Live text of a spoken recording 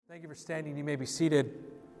Thank you for standing. You may be seated.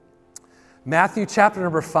 Matthew chapter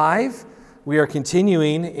number 5. We are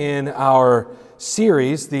continuing in our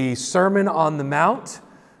series, the Sermon on the Mount,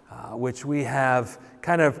 which we have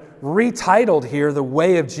kind of retitled here, The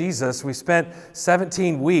Way of Jesus. We spent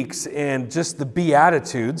 17 weeks in just the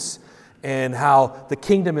Beatitudes and how the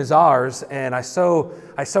kingdom is ours. And I so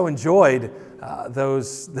enjoyed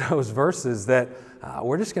those verses that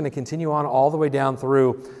we're just going to continue on all the way down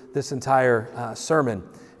through this entire sermon.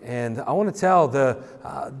 And I want to tell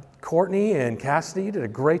Courtney and Cassidy, you did a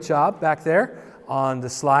great job back there on the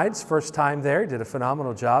slides. First time there, you did a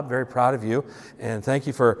phenomenal job. Very proud of you. And thank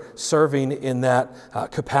you for serving in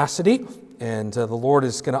that capacity. And the Lord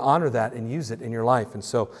is going to honor that and use it in your life. And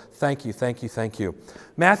so thank you.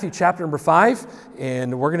 Matthew chapter number 5,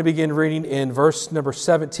 and we're going to begin reading in verse number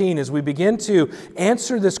 17 as we begin to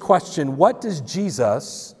answer this question: what does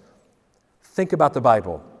Jesus think about the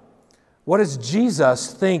Bible? What does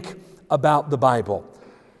Jesus think about the Bible?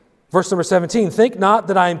 Verse number 17, think not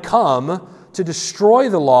that I am come to destroy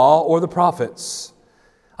the law or the prophets.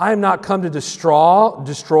 I am not come to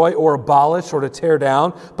destroy or abolish or to tear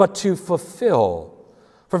down, but to fulfill.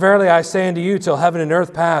 For verily I say unto you, till heaven and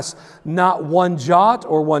earth pass, not one jot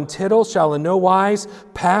or one tittle shall in no wise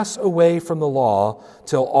pass away from the law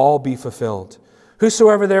till all be fulfilled.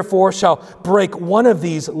 Whosoever therefore shall break one of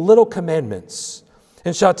these little commandments,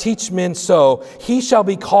 and shall teach men so, he shall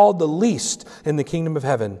be called the least in the kingdom of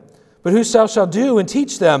heaven. But whoso shall do and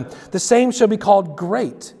teach them, the same shall be called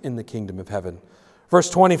great in the kingdom of heaven. Verse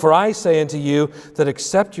 20, for I say unto you that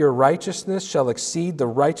except your righteousness shall exceed the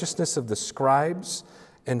righteousness of the scribes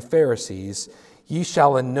and Pharisees, ye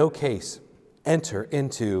shall in no case enter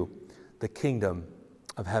into the kingdom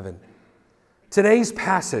of heaven. Today's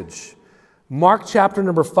passage, Mark chapter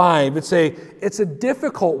number 5, it's a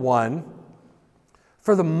difficult one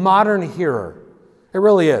for the modern hearer. It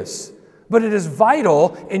really is. But it is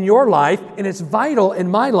vital in your life, and it's vital in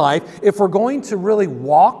my life if we're going to really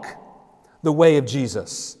walk the way of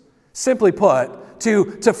Jesus. Simply put,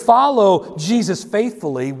 to follow Jesus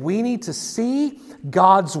faithfully, we need to see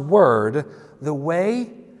God's Word the way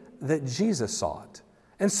that Jesus saw it.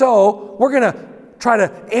 And so we're going to try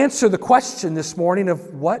to answer the question this morning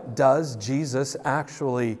of what does Jesus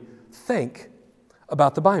actually think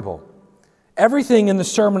about the Bible? Everything in the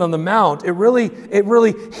Sermon on the Mount, it really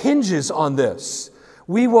hinges on this.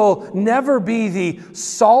 We will never be the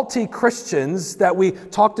salty Christians that we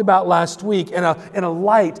talked about last week in a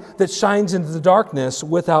light that shines into the darkness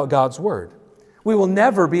without God's Word. We will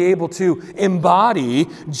never be able to embody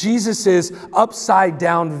Jesus'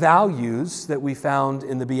 upside-down values that we found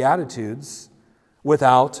in the Beatitudes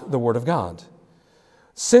without the Word of God.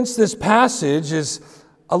 Since this passage is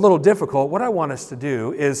a little difficult, what I want us to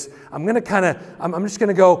do is I'm just going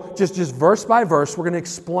to go just verse by verse. We're going to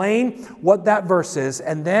explain what that verse is,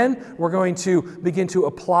 and then we're going to begin to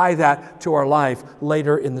apply that to our life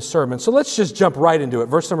later in the sermon. So let's just jump right into it.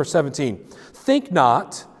 Verse number 17. Think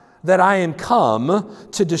not that I am come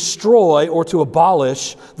to destroy or to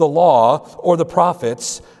abolish the law or the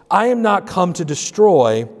prophets. I am not come to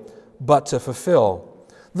destroy, but to fulfill.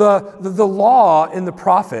 The law in the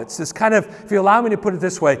prophets is kind of, if you allow me to put it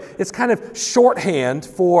this way, it's kind of shorthand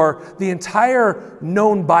for the entire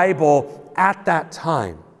known Bible at that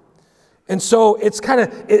time. And so it's kind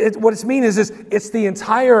of, what it's mean is it's the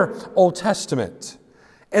entire Old Testament.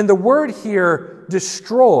 And the word here,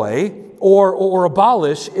 destroy or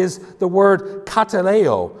abolish, is the word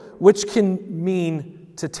kataleo, which can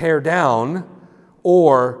mean to tear down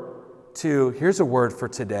or to, here's a word for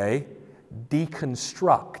today,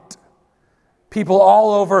 deconstruct. People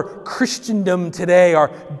all over Christendom today are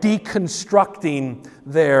deconstructing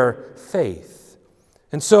their faith.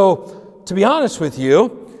 And so, to be honest with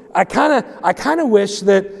you, I kind of wish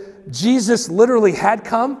that Jesus literally had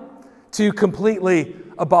come to completely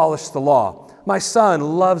abolish the law. My son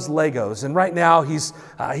loves Legos, and right now he's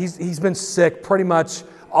been sick pretty much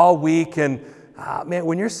all week. And man,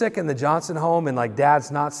 when you're sick in the Johnson home and like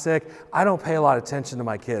dad's not sick, I don't pay a lot of attention to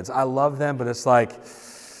my kids. I love them, but it's like,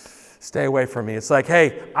 stay away from me. It's like,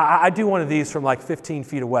 hey, I do one of these from like 15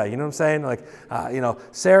 feet away. You know what I'm saying? Like,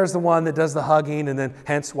 Sarah's the one that does the hugging, and then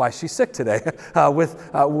hence why she's sick today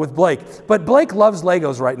with Blake. But Blake loves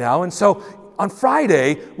Legos right now, and so on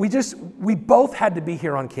Friday we both had to be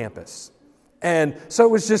here on campus, and so it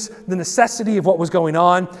was just the necessity of what was going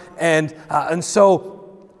on, and so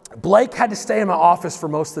Blake had to stay in my office for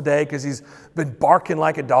most of the day because he's been barking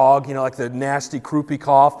like a dog, like the nasty croupy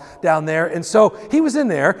cough down there. And so he was in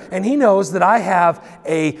there, and he knows that I have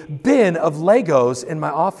a bin of Legos in my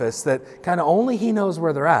office that kind of only he knows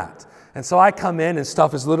where they're at. And so I come in and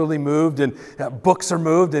stuff is literally moved and books are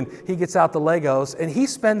moved, and he gets out the Legos and he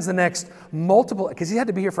spends the next because he had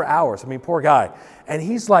to be here for hours. I mean, poor guy. And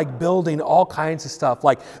he's like building all kinds of stuff,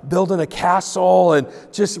 like building a castle and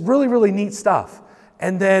just really, really neat stuff.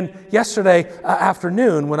 And then yesterday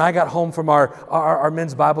afternoon, when I got home from our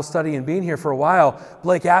men's Bible study and being here for a while,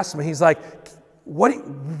 Blake asked me, he's like, what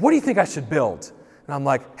do you think I should build? And I'm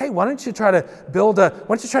like, hey, why don't you try to build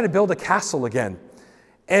a castle again?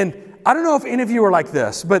 And I don't know if any of you are like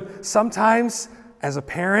this, but sometimes as a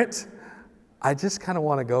parent, I just kind of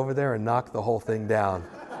want to go over there and knock the whole thing down.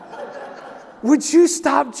 Would you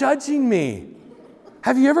stop judging me?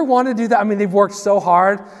 Have you ever wanted to do that? I mean, they've worked so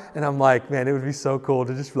hard, and I'm like, man, it would be so cool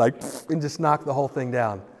to just and just knock the whole thing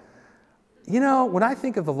down. You know, when I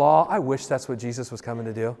think of the law, I wish that's what Jesus was coming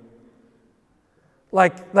to do.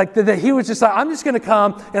 That he was just like, I'm just going to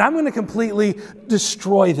come, and I'm going to completely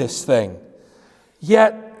destroy this thing.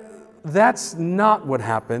 Yet, that's not what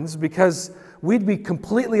happens, because we'd be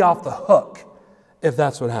completely off the hook if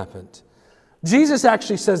that's what happened. Jesus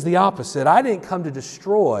actually says the opposite. I didn't come to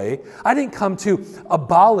destroy. I didn't come to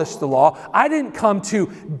abolish the law. I didn't come to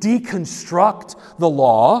deconstruct the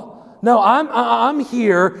law. No, I'm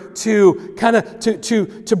here to kind of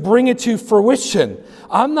to bring it to fruition.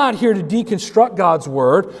 I'm not here to deconstruct God's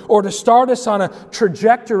word or to start us on a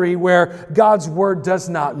trajectory where God's word does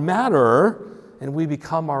not matter and we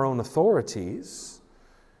become our own authorities.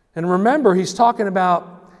 And remember, he's talking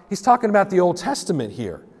about the Old Testament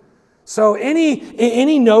here. So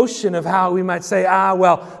any notion of how we might say,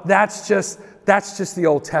 well, that's just the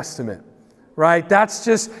Old Testament, right? That's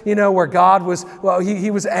just, where God was, well, he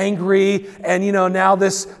was angry, and, now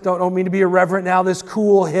this, don't mean to be irreverent, now this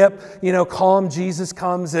cool, hip, calm Jesus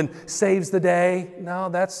comes and saves the day. No,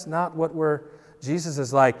 that's not what Jesus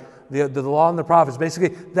is like. The law and the prophets,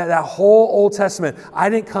 basically that whole Old Testament, I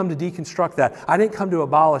didn't come to deconstruct that. I didn't come to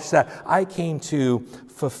abolish that. I came to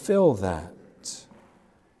fulfill that.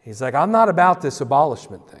 He's like, I'm not about this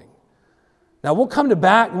abolishment thing. Now we'll come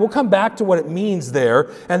back to what it means there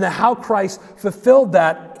and how Christ fulfilled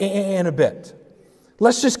that in a bit.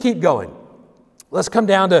 Let's just keep going. Let's come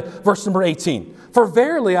down to verse number 18. For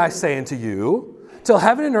verily I say unto you, till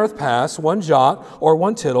heaven and earth pass, one jot or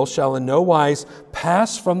one tittle shall in no wise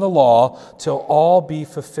pass from the law till all be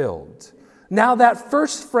fulfilled. Now that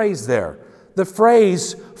first phrase there, the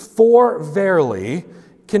phrase for verily,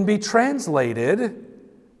 can be translated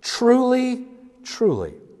truly,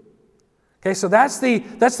 truly. Okay, so that's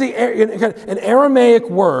an Aramaic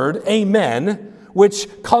word, amen, which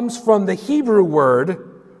comes from the Hebrew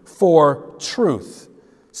word for truth.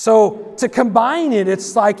 So to combine it,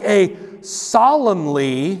 it's like a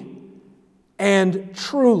solemnly and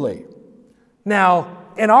truly. Now,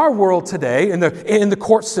 in our world today, in the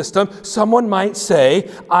court system, someone might say,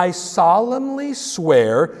 I solemnly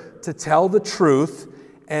swear to tell the truth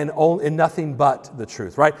and nothing but the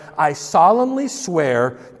truth, right? I solemnly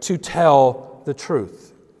swear to tell the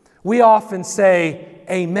truth. We often say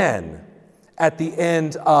amen at the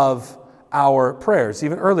end of our prayers.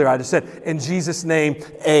 Even earlier, I just said, in Jesus' name,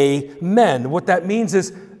 amen. What that means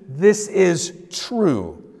is, this is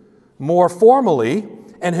true. More formally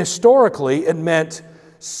and historically, it meant,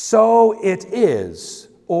 so it is,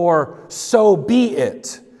 or so be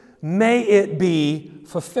it. May it be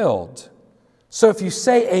fulfilled. So if you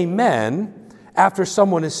say amen after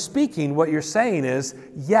someone is speaking, what you're saying is,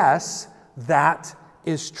 yes, that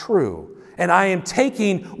is true. And I am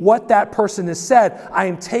taking what that person has said, I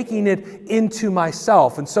am taking it into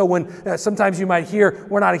myself. And so when sometimes you might hear,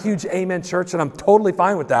 we're not a huge amen church, and I'm totally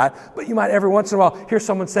fine with that, but you might every once in a while hear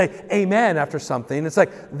someone say amen after something. It's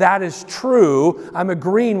like, that is true. I'm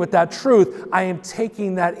agreeing with that truth. I am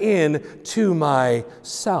taking that in to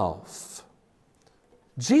myself.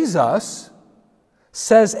 Jesus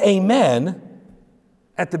says amen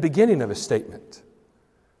at the beginning of his statement.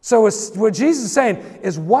 So what Jesus is saying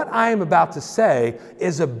is, what I am about to say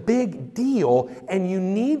is a big deal, and you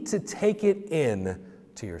need to take it in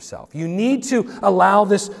to yourself. You need to allow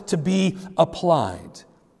this to be applied.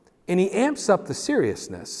 And he amps up the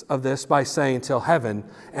seriousness of this by saying, till heaven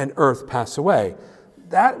and earth pass away.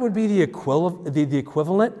 That would be the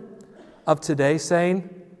equivalent of today saying,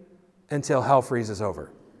 until hell freezes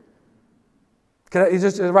over.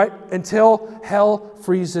 Right? Until hell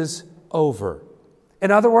freezes over. In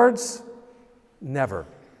other words, never.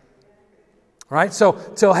 Right? So,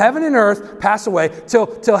 till heaven and earth pass away,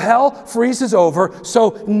 till hell freezes over,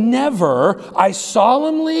 so never,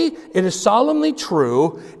 it is solemnly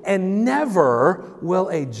true, and never will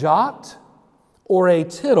a jot or a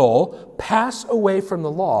tittle pass away from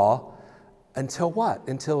the law until what?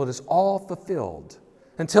 Until it is all fulfilled.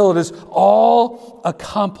 until it is all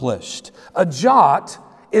accomplished. A jot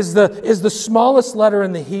is the smallest letter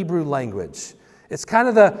in the Hebrew language. It's kind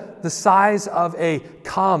of the size of a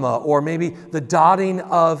comma or maybe the dotting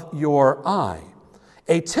of your I.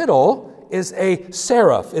 A tittle is a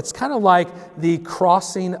serif. It's kind of like the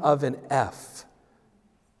crossing of an F.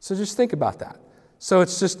 So just think about that. So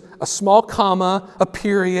it's just a small comma, a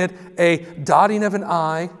period, a dotting of an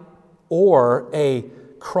I, or a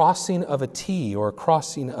crossing of a T or a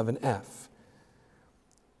crossing of an F.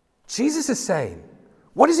 Jesus is saying,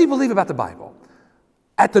 what does he believe about the Bible?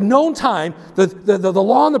 At the known time, the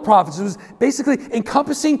law and the prophets was basically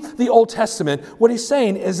encompassing the Old Testament. What he's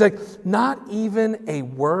saying is that not even a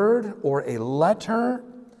word or a letter,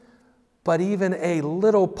 but even a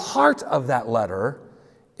little part of that letter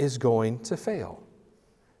is going to fail.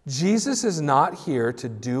 Jesus is not here to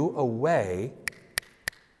do away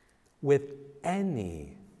with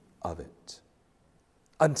any of it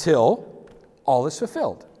until all is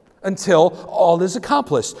fulfilled, until all is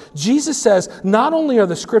accomplished. Jesus says not only are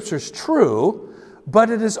the scriptures true, but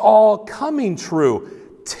it is all coming true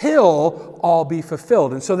till all be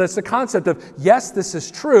fulfilled. And so that's the concept of, yes, this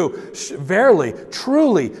is true, verily,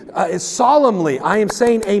 truly, solemnly, I am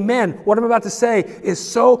saying amen. What I'm about to say is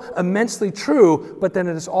so immensely true, but then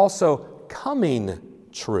it is also coming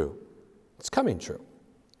true. It's coming true.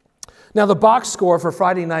 Now, the box score for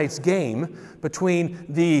Friday night's game between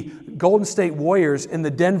the Golden State Warriors and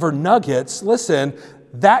the Denver Nuggets, listen,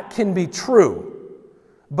 that can be true,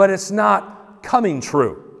 but it's not coming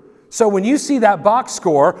true. So when you see that box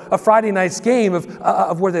score of Friday night's game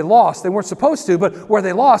of where they lost, they weren't supposed to, but where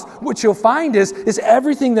they lost, what you'll find is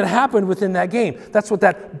everything that happened within that game. That's what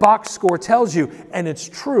that box score tells you, and it's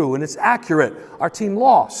true and it's accurate. Our team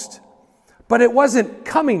lost, but it wasn't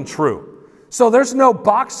coming true. So there's no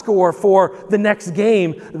box score for the next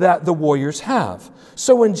game that the Warriors have.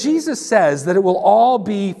 So when Jesus says that it will all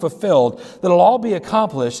be fulfilled, that it'll all be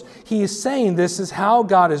accomplished, he is saying this is how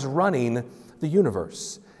God is running the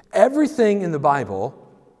universe. Everything in the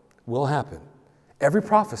Bible will happen. Every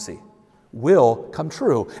prophecy will come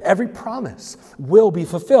true. Every promise will be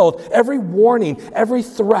fulfilled. Every warning, every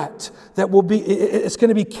threat that will be, it's going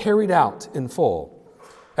to be carried out in full.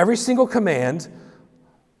 Every single command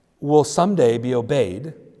will someday be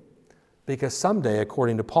obeyed, because someday,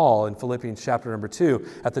 according to Paul in Philippians chapter number 2,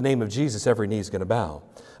 at the name of Jesus, every knee is going to bow,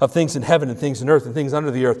 of things in heaven and things in earth and things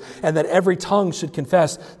under the earth, and that every tongue should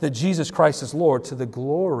confess that Jesus Christ is Lord, to the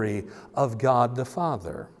glory of God the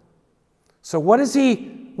Father. So what does he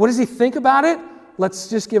think about it?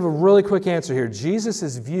 Let's just give a really quick answer here.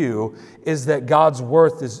 Jesus' view is that God's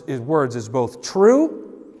words is both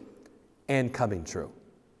true and coming true.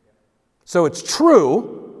 So it's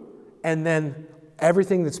true, and then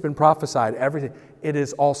everything that's been prophesied, everything, it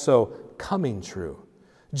is also coming true.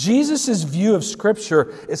 Jesus' view of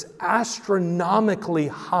Scripture is astronomically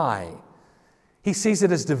high. He sees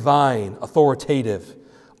it as divine, authoritative,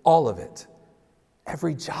 all of it.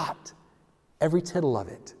 Every jot, every tittle of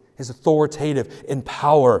it is authoritative in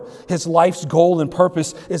power. His life's goal and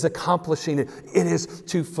purpose is accomplishing it. It is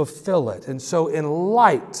to fulfill it. And so in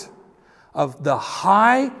light of the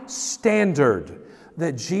high standard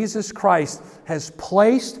that Jesus Christ has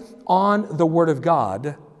placed on the Word of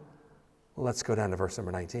God, let's go down to verse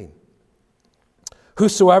number 19.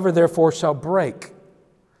 Whosoever therefore shall break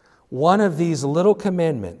one of these little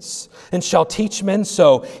commandments and shall teach men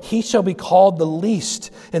so, he shall be called the least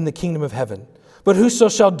in the kingdom of heaven. But whoso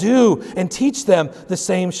shall do and teach them, the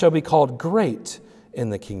same shall be called great in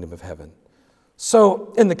the kingdom of heaven.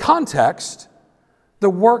 So in the context, the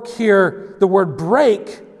work here, the word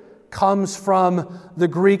break, comes from the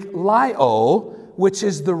Greek laio, which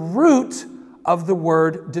is the root of the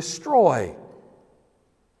word destroy.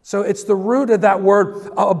 So it's the root of that word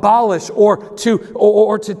abolish or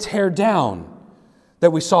to tear down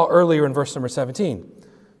that we saw earlier in verse number 17.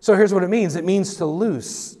 So here's what it means. It means to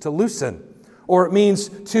loosen, or it means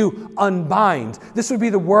to unbind. This would be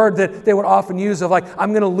the word that they would often use of like,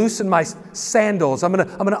 I'm going to loosen my sandals. I'm going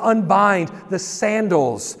to unbind the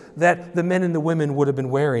sandals that the men and the women would have been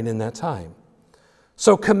wearing in that time.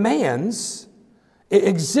 So commands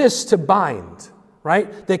exist to bind,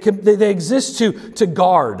 right? They exist to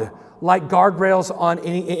guard, like guardrails on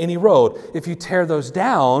any road. If you tear those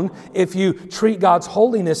down, if you treat God's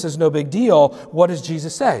holiness as no big deal, what does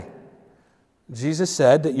Jesus say? Jesus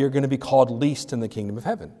said that you're going to be called least in the kingdom of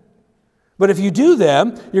heaven. But if you do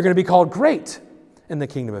them, you're going to be called great in the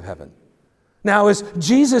kingdom of heaven. Now, is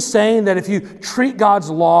Jesus saying that if you treat God's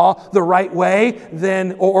law the right way,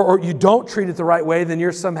 then, or you don't treat it the right way, then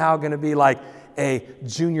you're somehow going to be like a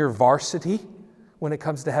junior varsity when it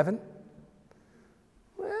comes to heaven?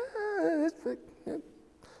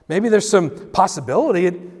 Maybe there's some possibility.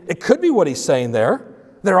 It could be what he's saying there.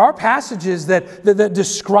 There are passages that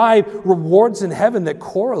describe rewards in heaven that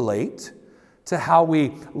correlate to how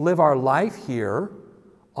we live our life here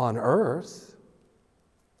on earth.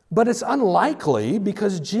 But it's unlikely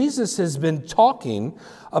because Jesus has been talking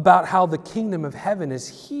about how the kingdom of heaven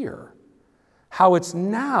is here, how it's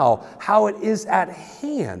now, how it is at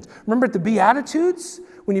hand. Remember at the Beatitudes?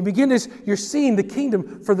 When you begin this, you're seeing the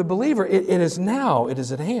kingdom for the believer. It is now, it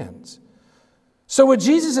is at hand. So what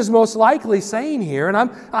Jesus is most likely saying here, and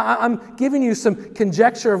I'm giving you some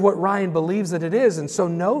conjecture of what Ryan believes that it is, and so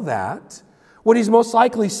know that. What he's most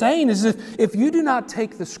likely saying is if you do not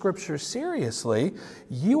take the Scripture seriously,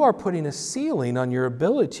 you are putting a ceiling on your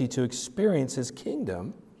ability to experience his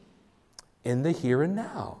kingdom in the here and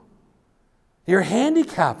now. You're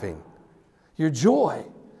handicapping your joy.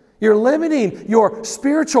 You're limiting your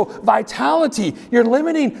spiritual vitality. You're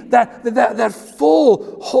limiting that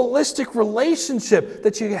full, holistic relationship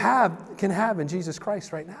that you can have in Jesus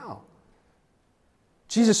Christ right now.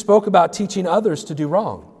 Jesus spoke about teaching others to do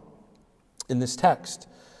wrong in this text.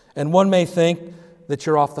 And one may think that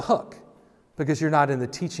you're off the hook because you're not in the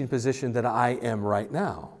teaching position that I am right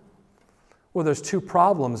now. Well, there's two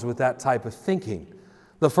problems with that type of thinking.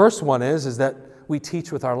 The first one is that we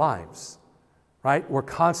teach with our lives. Right? We're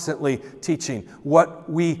constantly teaching.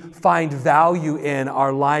 What we find value in,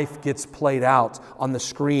 our life gets played out on the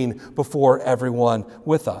screen before everyone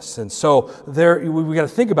with us. And so we got to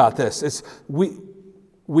think about this.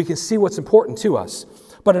 We can see what's important to us.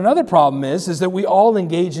 But another problem is that we all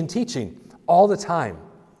engage in teaching all the time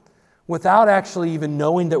without actually even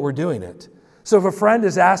knowing that we're doing it. So if a friend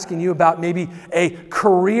is asking you about maybe a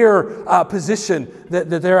career position that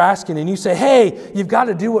they're asking, and you say, hey, you've got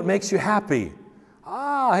to do what makes you happy.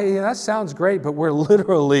 Hey, that sounds great, but we're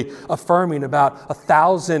literally affirming about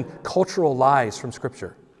 1,000 cultural lies from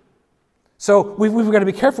Scripture. So we've got to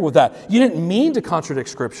be careful with that. You didn't mean to contradict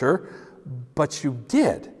Scripture, but you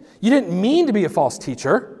did. You didn't mean to be a false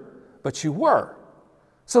teacher, but you were.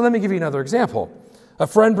 So let me give you another example. A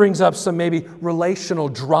friend brings up some maybe relational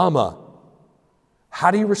drama. How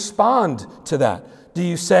do you respond to that? Do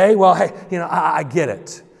you say, well, hey, I get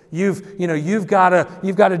it. You've got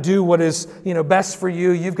to do what is, best for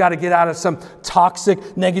you. You've got to get out of some toxic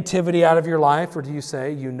negativity out of your life. Or do you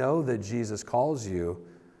say, that Jesus calls you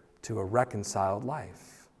to a reconciled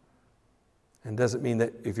life? And doesn't mean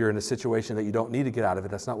that if you're in a situation that you don't need to get out of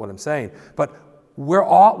it. That's not what I'm saying. But we're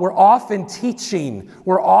often teaching.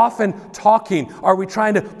 We're often talking. Are we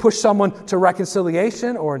trying to push someone to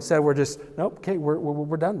reconciliation? Or instead we're just, nope, okay,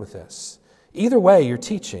 we're done with this. Either way, you're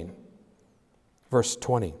teaching. Verse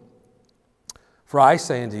 20. For I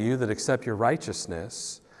say unto you that except your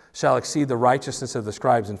righteousness shall exceed the righteousness of the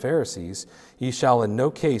scribes and Pharisees, ye shall in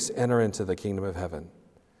no case enter into the kingdom of heaven.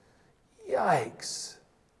 Yikes.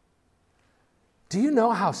 Do you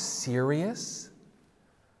know how serious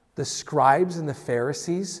the scribes and the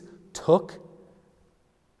Pharisees took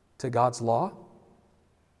to God's law?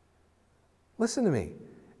 Listen to me.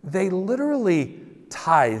 They literally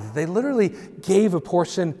tithed. They literally gave a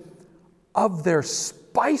portion of their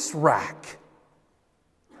spice rack.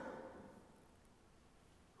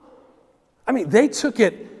 I mean, they took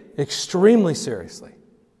it extremely seriously.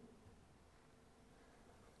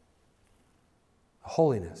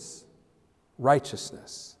 Holiness,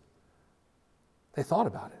 righteousness. They thought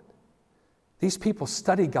about it. These people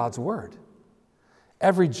studied God's word,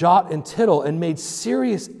 every jot and tittle, and made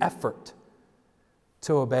serious effort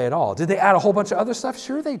to obey it all. Did they add a whole bunch of other stuff?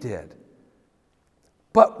 Sure they did.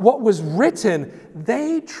 But what was written,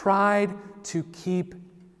 they tried to keep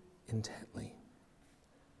intently.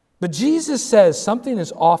 But Jesus says something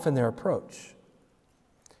is off in their approach.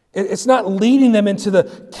 It's not leading them into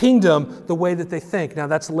the kingdom the way that they think. Now,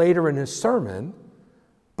 that's later in his sermon,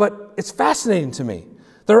 but it's fascinating to me.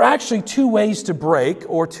 There are actually two ways to break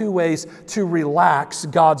or two ways to relax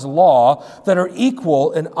God's law that are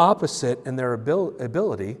equal and opposite in their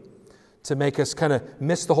ability to make us kind of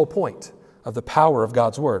miss the whole point of the power of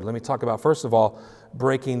God's word. Let me talk about, first of all,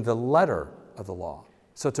 breaking the letter of the law.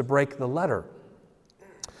 So to break the letter.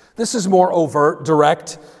 This is more overt,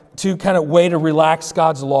 direct, to kind of way to relax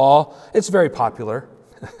God's law. It's very popular.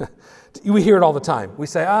 We hear it all the time. We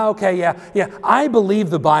say, I believe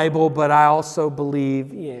the Bible, but I also believe,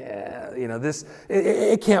 this,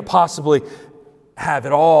 it can't possibly have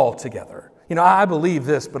it all together. I believe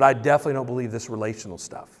this, but I definitely don't believe this relational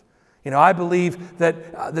stuff. I believe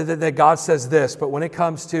that God says this, but when it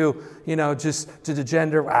comes to, just to the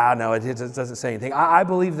gender, no, it doesn't say anything. I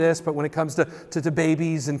believe this, but when it comes to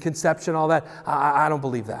babies and conception, all that, I don't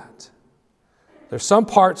believe that. There's some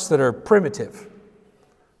parts that are primitive.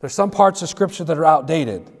 There's some parts of Scripture that are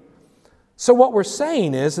outdated. So what we're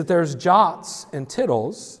saying is that there's jots and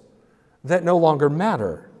tittles that no longer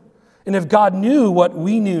matter. And if God knew what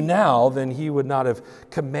we knew now, then he would not have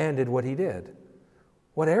commanded what he did.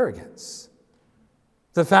 What arrogance.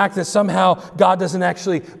 The fact that somehow God doesn't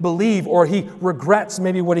actually believe, or he regrets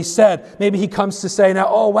maybe what he said. Maybe he comes to say now,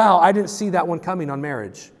 oh wow, I didn't see that one coming on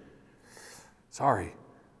marriage. Sorry.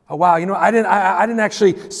 Oh wow, I didn't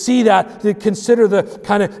actually see that, to consider the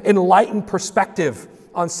kind of enlightened perspective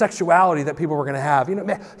on sexuality that people were going to have.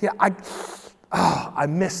 I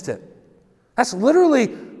missed it. That's literally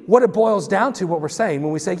what it boils down to, what we're saying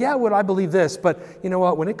when we say, yeah, would I believe this? But you know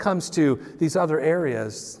what? When it comes to these other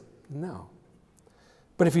areas, no.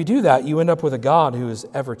 But if you do that, you end up with a God who is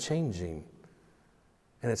ever changing,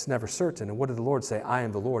 and it's never certain. And what did the Lord say? I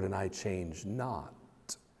am the Lord, and I change not.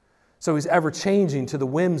 So he's ever changing to the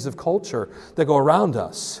whims of culture that go around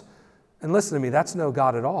us. And listen to me, that's no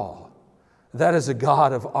God at all. That is a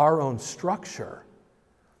God of our own structure.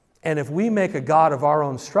 And if we make a God of our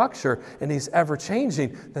own structure and he's ever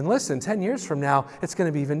changing, then listen, 10 years from now, it's going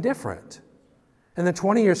to be even different. And then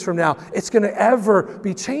 20 years from now, it's going to ever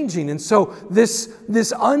be changing. And so this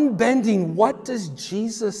unbending, what does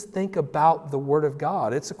Jesus think about the Word of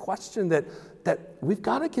God? It's a question that we've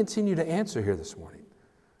got to continue to answer here this morning.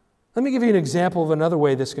 Let me give you an example of another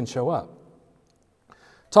way this can show up.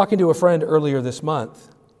 Talking to a friend earlier this month,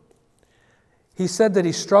 he said that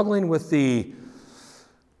he's struggling with the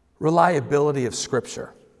reliability of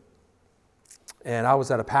Scripture. And I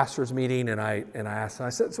was at a pastor's meeting, and I asked him, I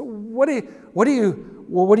said, so what do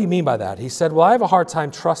you mean by that? He said, well, I have a hard time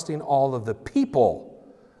trusting all of the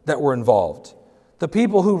people that were involved. The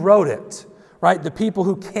people who wrote it, right? The people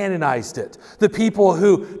who canonized it. The people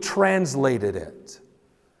who translated it.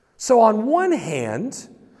 So on one hand,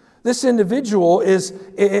 this individual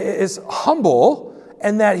is humble,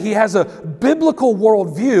 and that he has a biblical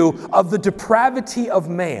worldview of the depravity of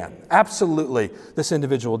man. Absolutely, this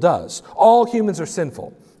individual does. All humans are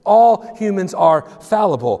sinful. All humans are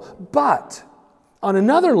fallible. But on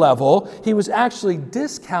another level, he was actually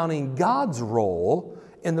discounting God's role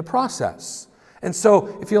in the process. And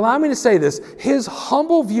so, if you allow me to say this, his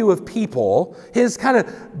humble view of people, his kind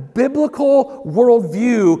of biblical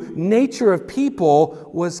worldview, nature of people,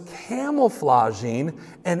 was camouflaging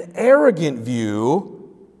an arrogant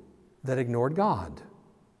view that ignored God.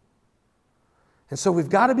 And so we've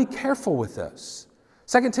got to be careful with this.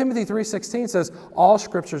 2 Timothy 3:16 says, all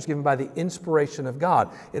Scripture is given by the inspiration of God.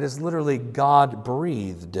 It is literally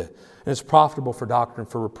God-breathed, and it's profitable for doctrine,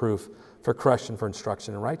 for reproof, for correction, for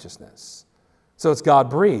instruction in righteousness. So it's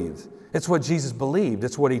God-breathed. It's what Jesus believed.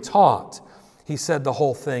 It's what he taught. He said the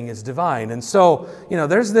whole thing is divine. And so,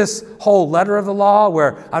 there's this whole letter of the law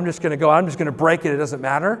where I'm just going to break it, it doesn't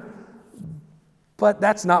matter. But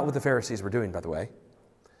that's not what the Pharisees were doing, by the way.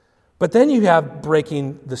 But then you have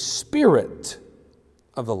breaking the spirit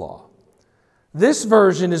of the law. This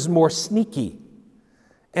version is more sneaky,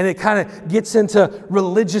 and it kind of gets into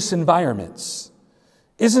religious environments.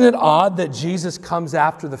 Isn't it odd that Jesus comes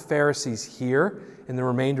after the Pharisees here in the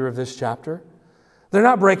remainder of this chapter? They're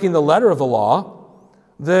not breaking the letter of the law.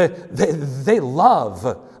 They love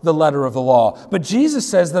the letter of the law. But Jesus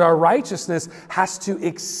says that our righteousness has to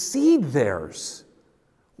exceed theirs.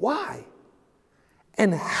 Why?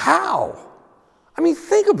 And how? I mean,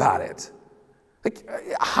 think about it. Like,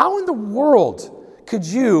 how in the world could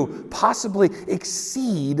you possibly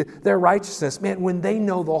exceed their righteousness, man, when they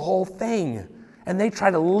know the whole thing? And they try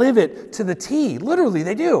to live it to the T. Literally,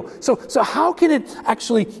 they do. So how can it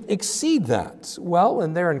actually exceed that? Well,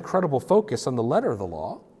 in their incredible focus on the letter of the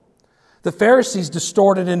law, the Pharisees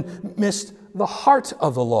distorted and missed the heart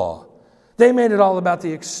of the law. They made it all about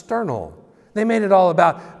the external. They made it all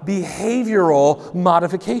about behavioral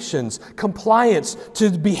modifications, compliance to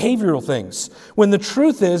behavioral things, when the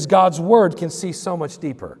truth is God's Word can see so much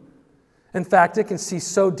deeper. In fact, it can see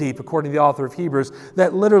so deep, according to the author of Hebrews,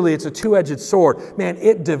 that literally it's a two-edged sword. Man,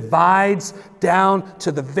 it divides down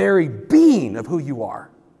to the very being of who you are.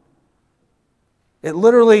 It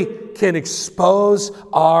literally can expose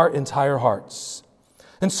our entire hearts.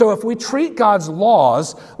 And so if we treat God's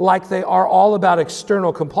laws like they are all about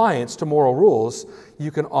external compliance to moral rules,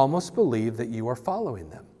 you can almost believe that you are following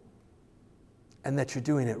them and that you're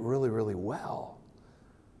doing it really, really well.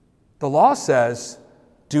 The law says,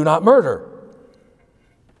 do not murder.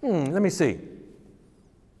 Let me see.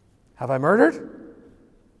 Have I murdered?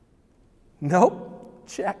 Nope.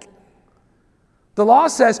 Check. The law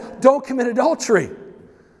says, don't commit adultery.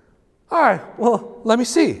 All right, well, let me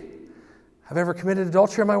see. Have I ever committed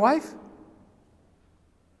adultery on my wife?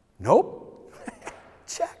 Nope.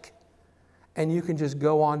 Check. And you can just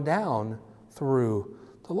go on down through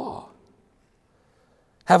the law.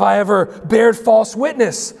 Have I ever bared false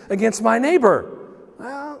witness against my neighbor?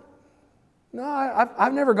 Well, no,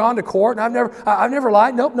 I've never gone to court, and I've never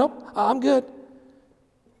lied. Nope, I'm good.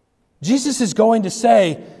 Jesus is going to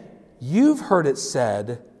say, you've heard it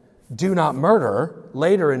said, do not murder,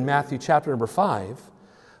 later in Matthew chapter number 5.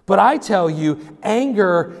 But I tell you,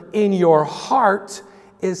 anger in your heart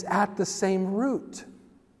is at the same root.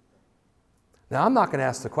 Now, I'm not going to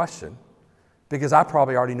ask the question because I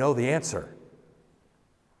probably already know the answer.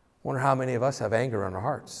 Wonder how many of us have anger in our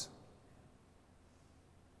hearts.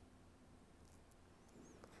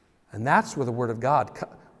 And that's where the Word of God...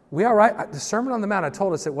 We are right. The Sermon on the Mount, I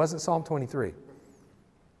told us it wasn't Psalm 23.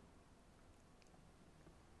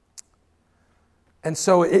 And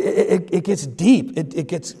so it gets deep.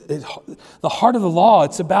 The heart of the law,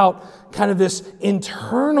 it's about kind of this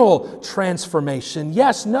internal transformation.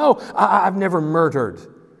 Yes, no, I've never murdered.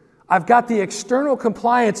 I've got the external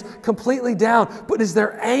compliance completely down. But is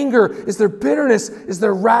there anger? Is there bitterness? Is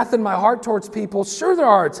there wrath in my heart towards people? Sure, there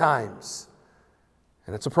are times.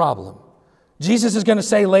 And it's a problem. Jesus is going to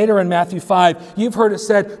say later in Matthew 5, you've heard it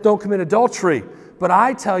said, don't commit adultery. But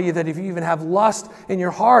I tell you that if you even have lust in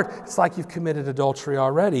your heart, it's like you've committed adultery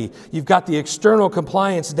already. You've got the external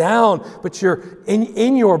compliance down, but you're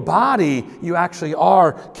in your body, you actually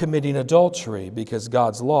are committing adultery because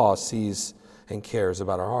God's law sees and cares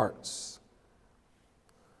about our hearts.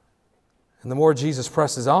 And the more Jesus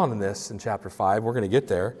presses on in this in chapter 5, we're going to get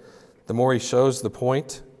there, the more he shows the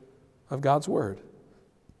point of God's word.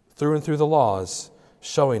 Through and through the laws,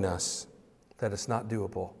 showing us that it's not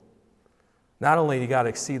doable. Not only do you got to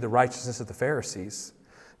exceed the righteousness of the Pharisees,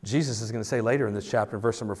 Jesus is going to say later in this chapter,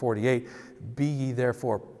 verse number 48, be ye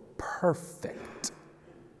therefore perfect,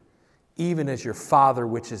 even as your Father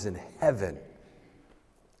which is in heaven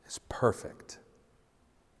is perfect.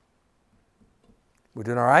 We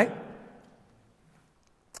doing all right?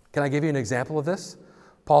 Can I give you an example of this?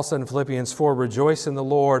 Paul said in Philippians 4, rejoice in the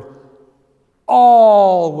Lord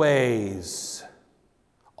always.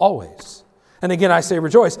 Always. And again, I say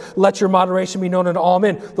rejoice. Let your moderation be known unto all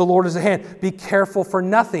men. The Lord is at hand. Be careful for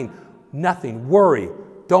nothing. Nothing. Worry.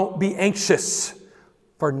 Don't be anxious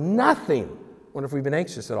for nothing. I wonder if we've been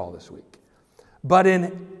anxious at all this week. But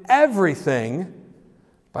in everything,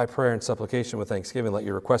 by prayer and supplication with thanksgiving, let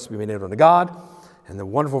your requests be made known unto God. And the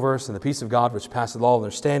wonderful verse, and the peace of God, which passeth all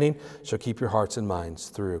understanding, shall keep your hearts and minds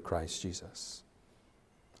through Christ Jesus.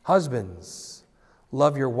 Husbands,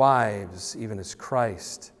 love your wives, even as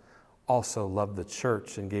Christ also loved the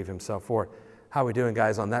church and gave himself for it. How are we doing,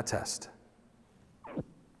 guys, on that test?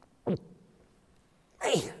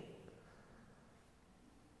 Man.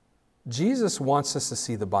 Jesus wants us to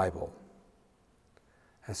see the Bible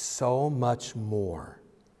as so much more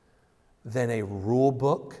than a rule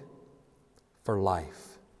book for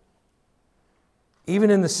life. Even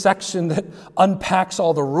in the section that unpacks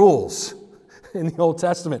all the rules in the Old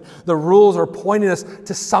Testament, the rules are pointing us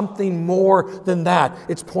to something more than that.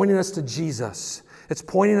 It's pointing us to Jesus. It's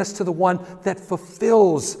pointing us to the one that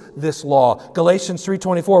fulfills this law. Galatians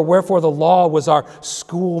 3:24, wherefore the law was our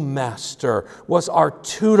schoolmaster, was our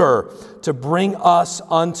tutor to bring us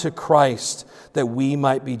unto Christ, that we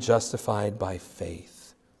might be justified by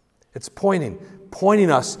faith. It's pointing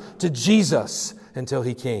us to Jesus until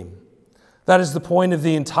he came. That is the point of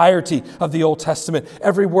the entirety of the Old Testament.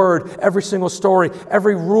 Every word, every single story,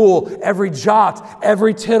 every rule, every jot,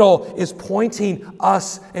 every tittle is pointing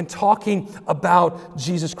us and talking about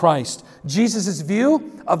Jesus Christ. Jesus'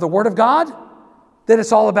 view of the Word of God, that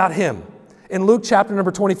it's all about him. In Luke chapter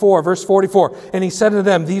number 24, verse 44, and he said unto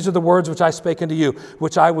them, these are the words which I spake unto you,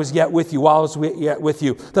 which I was yet with you, while I was yet with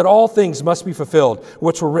you, that all things must be fulfilled,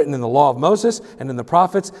 which were written in the law of Moses, and in the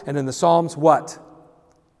prophets, and in the Psalms, what?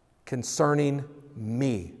 Concerning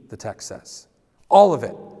me, the text says. All of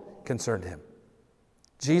it concerned him.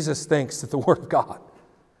 Jesus thinks that the Word of God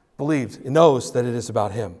knows that it is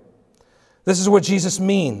about him. This is what Jesus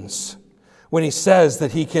means when he says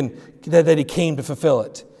that he came to fulfill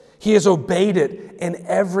it. He has obeyed it in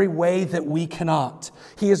every way that we cannot.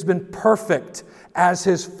 He has been perfect as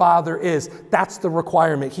his Father is. That's the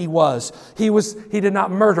requirement. He did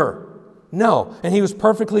not murder. No. And he was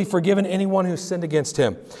perfectly forgiven anyone who sinned against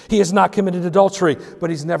him. He has not committed adultery,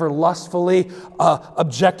 but he's never lustfully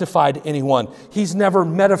objectified anyone. He's never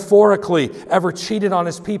metaphorically ever cheated on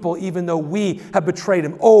his people, even though we have betrayed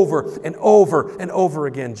him over and over and over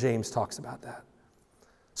again. James talks about that.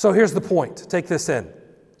 So here's the point. Take this in.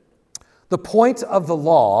 The point of the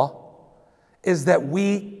law is that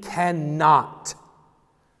we cannot,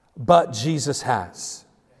 but Jesus has.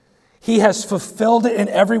 He has fulfilled it in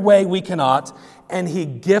every way we cannot, and he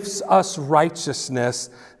gifts us righteousness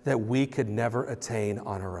that we could never attain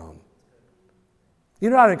on our own. You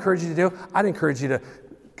know what I'd encourage you to do? I'd encourage you to,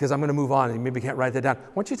 because I'm going to move on and you maybe can't write that down.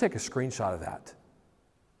 Why don't you take a screenshot of that?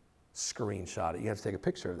 Screenshot it. You have to take a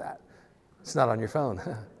picture of that. It's not on your phone.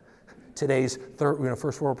 Today's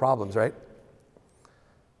first world problems, right?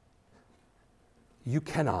 You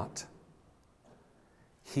cannot.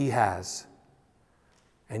 He has.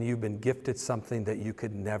 And you've been gifted something that you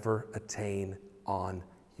could never attain on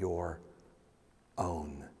your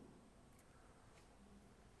own.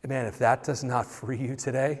 Man, if that does not free you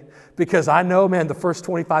today, because I know, man, the first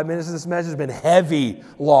 25 minutes of this message has been heavy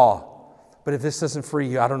law. But if this doesn't free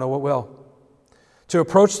you, I don't know what will. To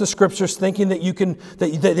approach the scriptures thinking that you can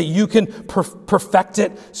perfect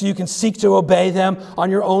it so you can seek to obey them on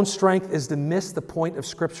your own strength is to miss the point of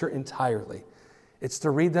Scripture entirely. It's to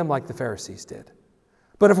read them like the Pharisees did.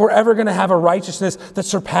 But if we're ever going to have a righteousness that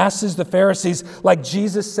surpasses the Pharisees, like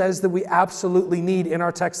Jesus says that we absolutely need in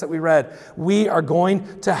our text that we read, we are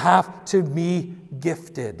going to have to be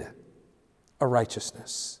gifted a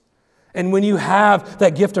righteousness. And when you have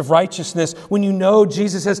that gift of righteousness, when you know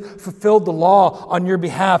Jesus has fulfilled the law on your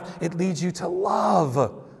behalf, it leads you to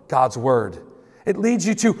love God's word. It leads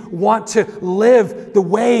you to want to live the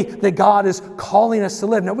way that God is calling us to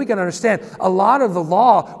live. Now, we can understand a lot of the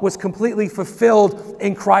law was completely fulfilled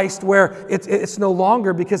in Christ, where it's no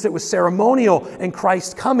longer because it was ceremonial in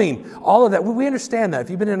Christ coming. All of that, we understand that. If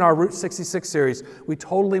you've been in our Route 66 series, we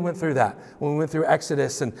totally went through that when we went through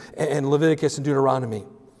Exodus and Leviticus and Deuteronomy.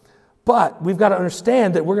 But we've got to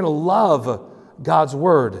understand that we're going to love God's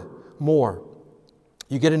word more.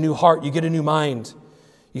 You get a new heart, you get a new mind.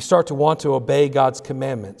 You start to want to obey God's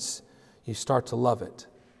commandments. You start to love it.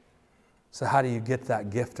 So how do you get that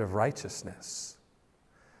gift of righteousness?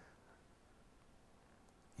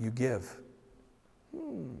 You give.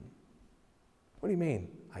 What do you mean?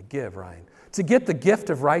 I give, Ryan. To get the gift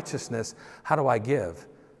of righteousness, how do I give?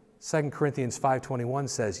 2 Corinthians 5:21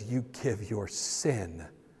 says, you give your sin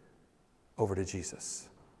over to Jesus,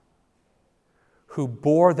 who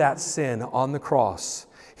bore that sin on the cross.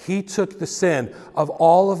 He took the sin of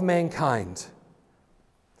all of mankind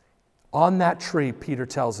on that tree, Peter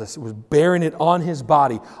tells us. It was bearing it on his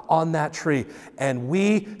body on that tree. And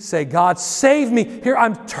we say, God, save me. Here,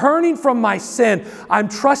 I'm turning from my sin. I'm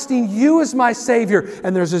trusting you as my Savior.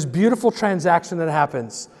 And there's this beautiful transaction that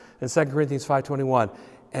happens in 2 Corinthians 5:21.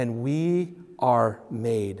 And we are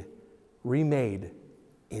remade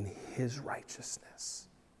in his righteousness.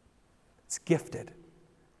 It's gifted.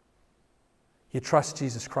 You trust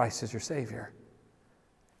Jesus Christ as your Savior.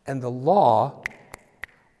 And the law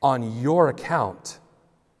on your account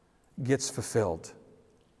gets fulfilled.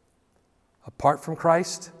 Apart from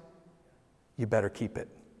Christ, you better keep it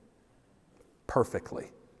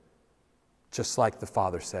perfectly. Just like the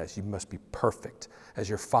Father says, you must be perfect as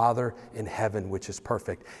your Father in heaven, which is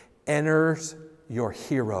perfect. Enters your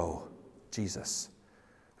hero, Jesus,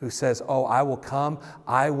 who says, oh, I will come,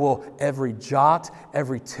 I will every jot,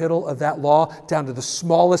 every tittle of that law, down to the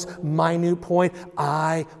smallest, minute point,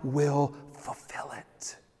 I will fulfill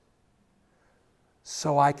it.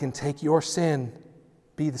 So I can take your sin,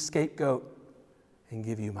 be the scapegoat, and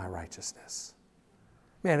give you my righteousness.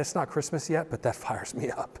 Man, it's not Christmas yet, but that fires me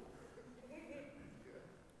up.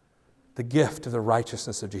 The gift of the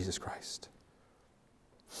righteousness of Jesus Christ.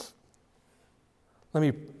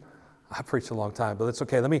 I preached a long time, but it's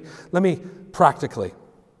okay. Let me practically,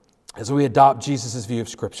 as we adopt Jesus' view of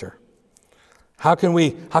Scripture, how can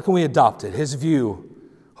we adopt it? His view,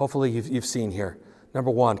 hopefully you've seen here.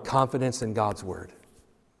 Number one, confidence in God's word.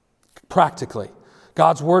 Practically,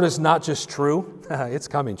 God's word is not just true, it's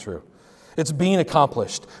coming true. It's being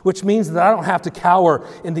accomplished, which means that I don't have to cower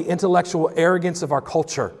in the intellectual arrogance of our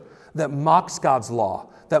culture that mocks God's law,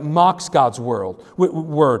 that mocks God's word,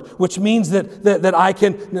 which means that I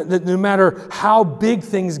can, that no matter how big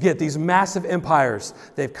things get, these massive empires,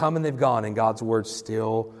 they've come and they've gone, and God's word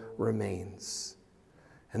still remains.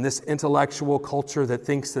 And this intellectual culture that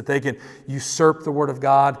thinks that they can usurp the word of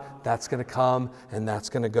God, that's going to come, and that's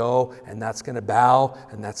going to go, and that's going to bow,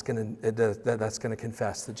 and that's going to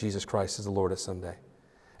confess that Jesus Christ is the Lord at some day.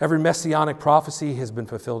 Every messianic prophecy has been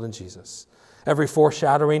fulfilled in Jesus. Every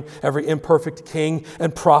foreshadowing, every imperfect king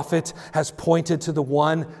and prophet has pointed to the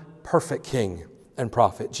one perfect king and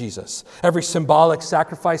prophet, Jesus. Every symbolic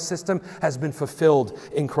sacrifice system has been fulfilled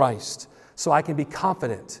in Christ. So I can be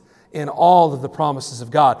confident in all of the promises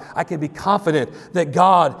of God. I can be confident that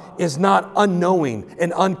God is not unknowing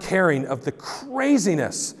and uncaring of the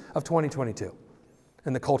craziness of 2022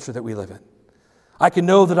 and the culture that we live in. I can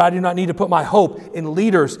know that I do not need to put my hope in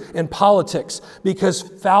leaders and politics, because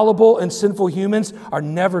fallible and sinful humans are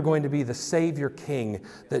never going to be the Savior King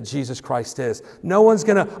that Jesus Christ is. No one's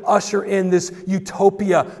going to usher in this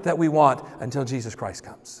utopia that we want until Jesus Christ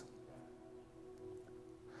comes.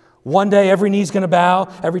 One day every knee's going to bow,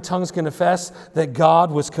 every tongue's going to confess that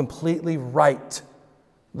God was completely right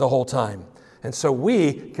the whole time. And so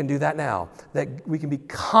we can do that now, that we can be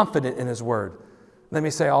confident in His Word. Let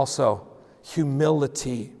me say also,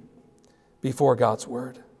 humility before God's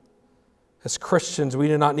Word. As Christians, we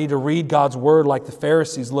do not need to read God's Word like the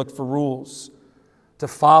Pharisees looked for rules, to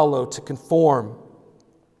follow, to conform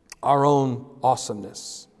our own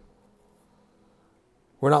awesomeness.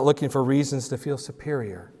 We're not looking for reasons to feel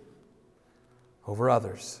superior over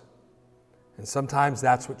others. And sometimes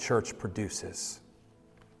that's what church produces.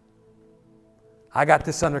 I got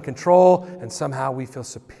this under control, and somehow we feel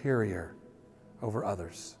superior over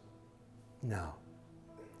others. No.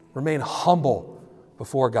 Remain humble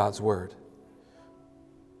before God's Word.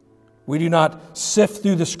 We do not sift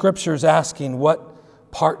through the Scriptures asking,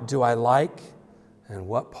 what part do I like and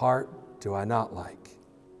what part do I not like?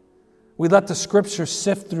 We let the Scriptures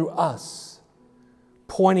sift through us,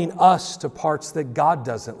 pointing us to parts that God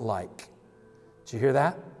doesn't like. Did you hear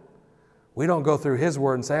that? We don't go through His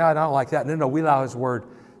Word and say, I don't like that. No, we allow His Word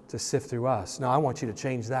to sift through us. No, I want you to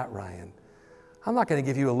change that, Ryan. I'm not going to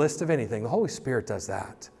give you a list of anything. The Holy Spirit does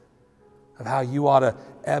that, of how you ought to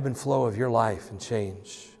ebb and flow of your life and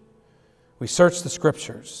change. We search the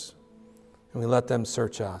Scriptures, and we let them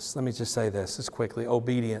search us. Let me just say this quickly.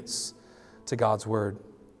 Obedience to God's Word.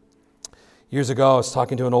 Years ago, I was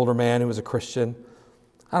talking to an older man who was a Christian.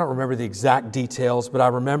 I don't remember the exact details, but I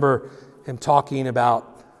remember him talking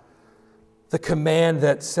about the command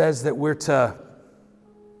that says that we're to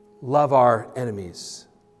love our enemies.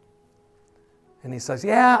 And he says,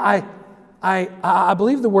 yeah, I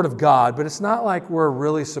believe the Word of God, but it's not like we're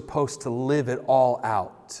really supposed to live it all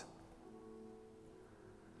out.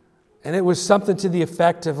 And it was something to the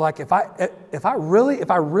effect of like, if I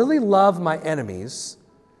really love my enemies,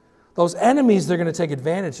 those enemies, they're going to take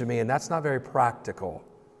advantage of me, and that's not very practical.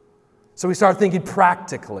 So we start thinking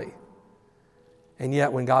practically. And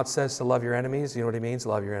yet when God says to love your enemies, you know what He means?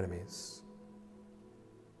 Love your enemies.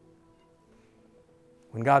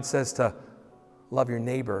 When God says to love your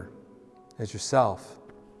neighbor as yourself,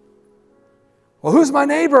 well, who's my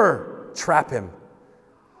neighbor? Trap him.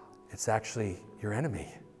 It's actually your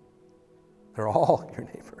enemy. They're all your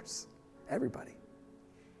neighbors. Everybody.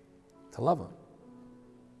 To love them.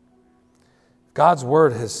 God's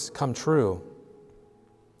Word has come true.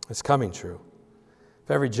 It's coming true.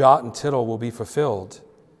 If every jot and tittle will be fulfilled,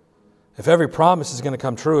 if every promise is going to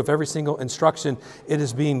come true, if every single instruction it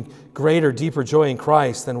is being greater, deeper joy in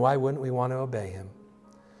Christ, then why wouldn't we want to obey Him?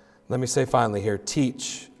 Let me say finally here,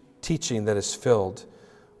 teaching that is filled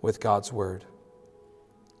with God's Word.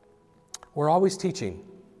 We're always teaching.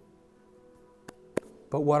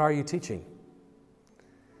 But what are you teaching?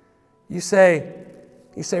 You say,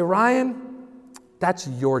 Ryan, that's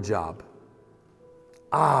your job.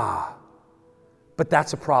 But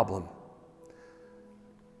that's a problem.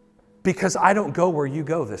 Because I don't go where you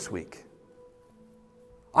go this week.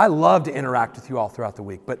 I love to interact with you all throughout the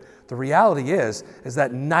week, but the reality is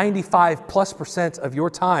that 95+% of your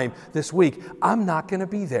time this week, I'm not going to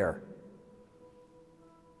be there.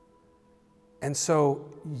 And so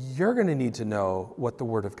you're going to need to know what the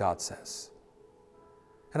Word of God says.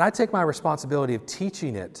 And I take my responsibility of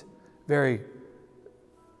teaching it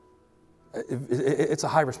it's a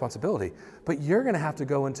high responsibility, but you're going to have to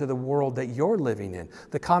go into the world that you're living in,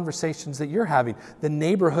 the conversations that you're having, the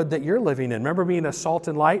neighborhood that you're living in. Remember being a salt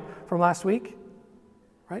and light from last week?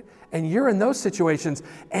 Right? And you're in those situations,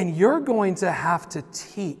 and you're going to have to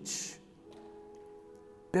teach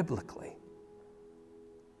biblically.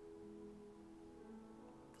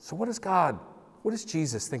 So what does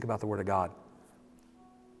Jesus think about the Word of God?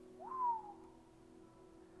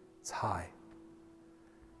 It's high.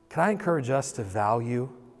 Can I encourage us to value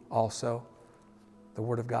also the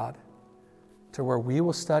Word of God? To where we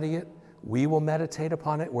will study it, we will meditate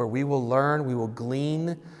upon it, where we will learn, we will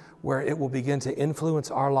glean, where it will begin to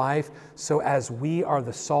influence our life. So as we are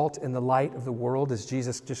the salt and the light of the world, as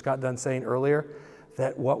Jesus just got done saying earlier,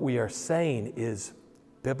 that what we are saying is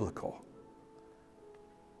biblical.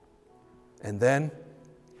 And then,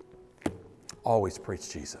 always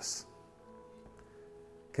preach Jesus.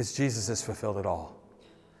 Because Jesus has fulfilled it all.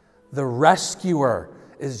 The rescuer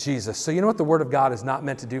is Jesus. So you know what the Word of God is not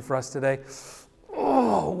meant to do for us today?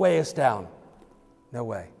 Weigh us down. No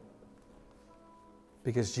way.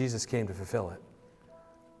 Because Jesus came to fulfill it.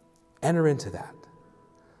 Enter into that.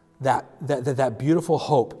 that beautiful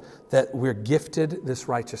hope that we're gifted this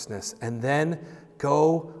righteousness, and then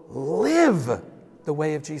go live the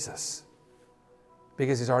way of Jesus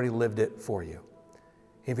because he's already lived it for you.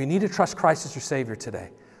 If you need to trust Christ as your Savior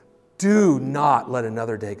today, do not let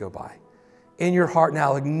another day go by. In your heart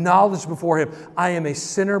now, acknowledge before him, I am a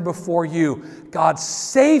sinner before you. God,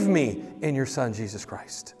 save me in your Son, Jesus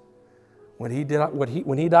Christ. When he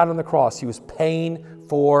died on the cross, he was paying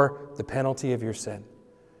for the penalty of your sin.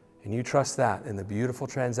 And you trust that, and the beautiful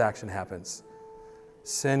transaction happens.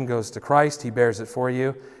 Sin goes to Christ, he bears it for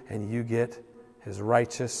you, and you get his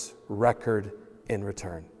righteous record in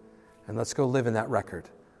return. And let's go live in that record.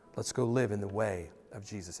 Let's go live in the way of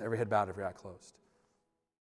Jesus. Every head bowed, every eye closed.